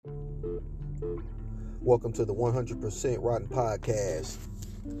Welcome to the 100% Rotten Podcast.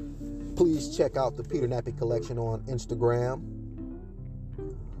 Please check out the Peter Nappy Collection on Instagram.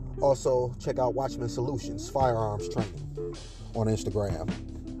 Also, check out Watchman Solutions, Firearms Training on Instagram.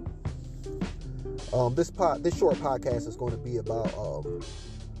 This short podcast is going to be about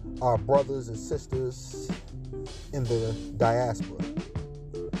our brothers and sisters in the diaspora.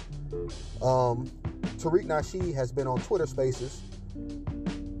 Tariq Nasheed has been on Twitter Spaces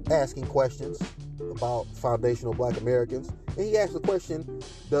asking questions about foundational Black Americans. And he asked the question,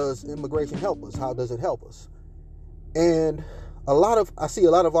 does immigration help us? How does it help us? And I see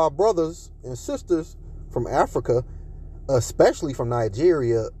a lot of our brothers and sisters from Africa, especially from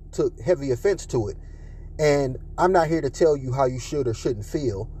Nigeria, took heavy offense to it. And I'm not here to tell you how you should or shouldn't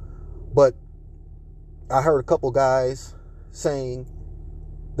feel, but I heard a couple guys saying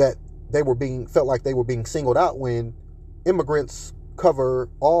that felt like they were being singled out when immigrants cover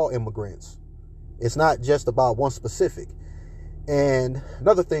all immigrants. It's not just about one specific. And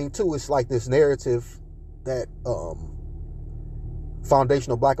another thing too is like this narrative that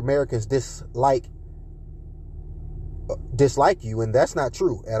foundational Black Americans dislike you, and that's not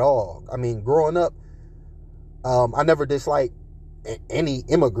true at all. I mean, growing up, I never disliked any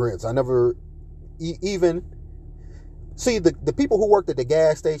immigrants. I never even see the people who worked at the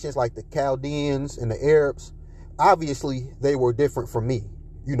gas stations, like the Chaldeans and the Arabs. Obviously, they were different from me.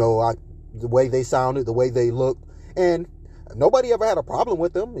 You know, the way they sounded, the way they looked, and nobody ever had a problem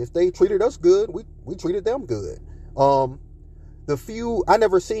with them. If they treated us good, we treated them good. I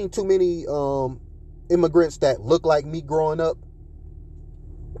never seen too many immigrants that looked like me growing up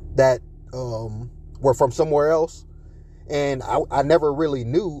that were from somewhere else, and I never really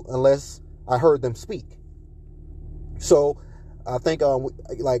knew unless I heard them speak. So I think I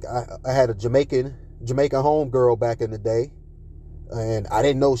had a Jamaican homegirl back in the day, and I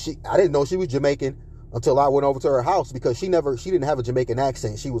didn't know she was Jamaican until I went over to her house, because she didn't have a Jamaican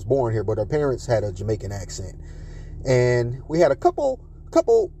accent. She was born here, but her parents had a Jamaican accent. And we had a couple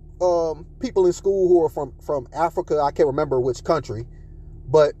people in school who were from Africa. I can't remember which country,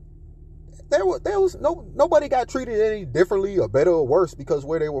 but there was nobody got treated any differently or better or worse because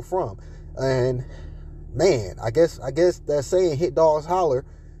where they were from. And man, I guess that saying "hit dogs holler,"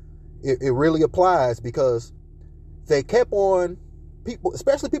 it really applies, because they kept on, people,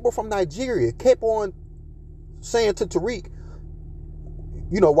 especially people from Nigeria, kept on saying to Tariq,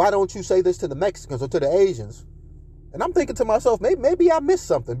 why don't you say this to the Mexicans or to the Asians? And I'm thinking to myself, maybe I missed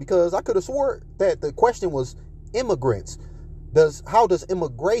something, because I could have swore that the question was immigrants. How does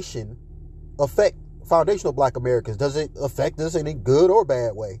immigration affect foundational Black Americans? Does it affect us in a good or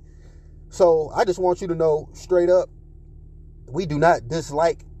bad way? So I just want you to know straight up, we do not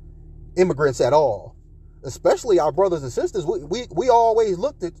dislike immigrants at all, especially our brothers and sisters. We always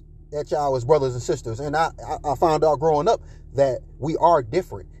looked at y'all as brothers and sisters, and I found out growing up that we are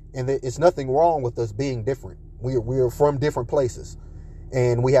different, and that it's nothing wrong with us being different. We are from different places,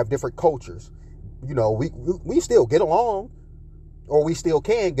 and we have different cultures. We still get along, or we still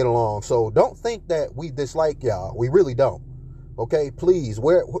can get along. So don't think that we dislike y'all. We really don't. Okay, please,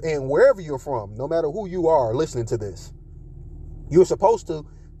 wherever you're from, no matter who you are listening to this, you're supposed to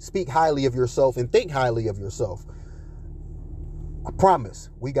speak highly of yourself and think highly of yourself. I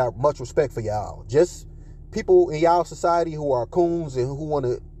promise, we got much respect for y'all. Just people in y'all society who are coons and who want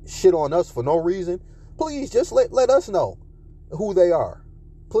to shit on us for no reason, please just let us know who they are.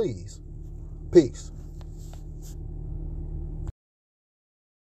 Please. Peace.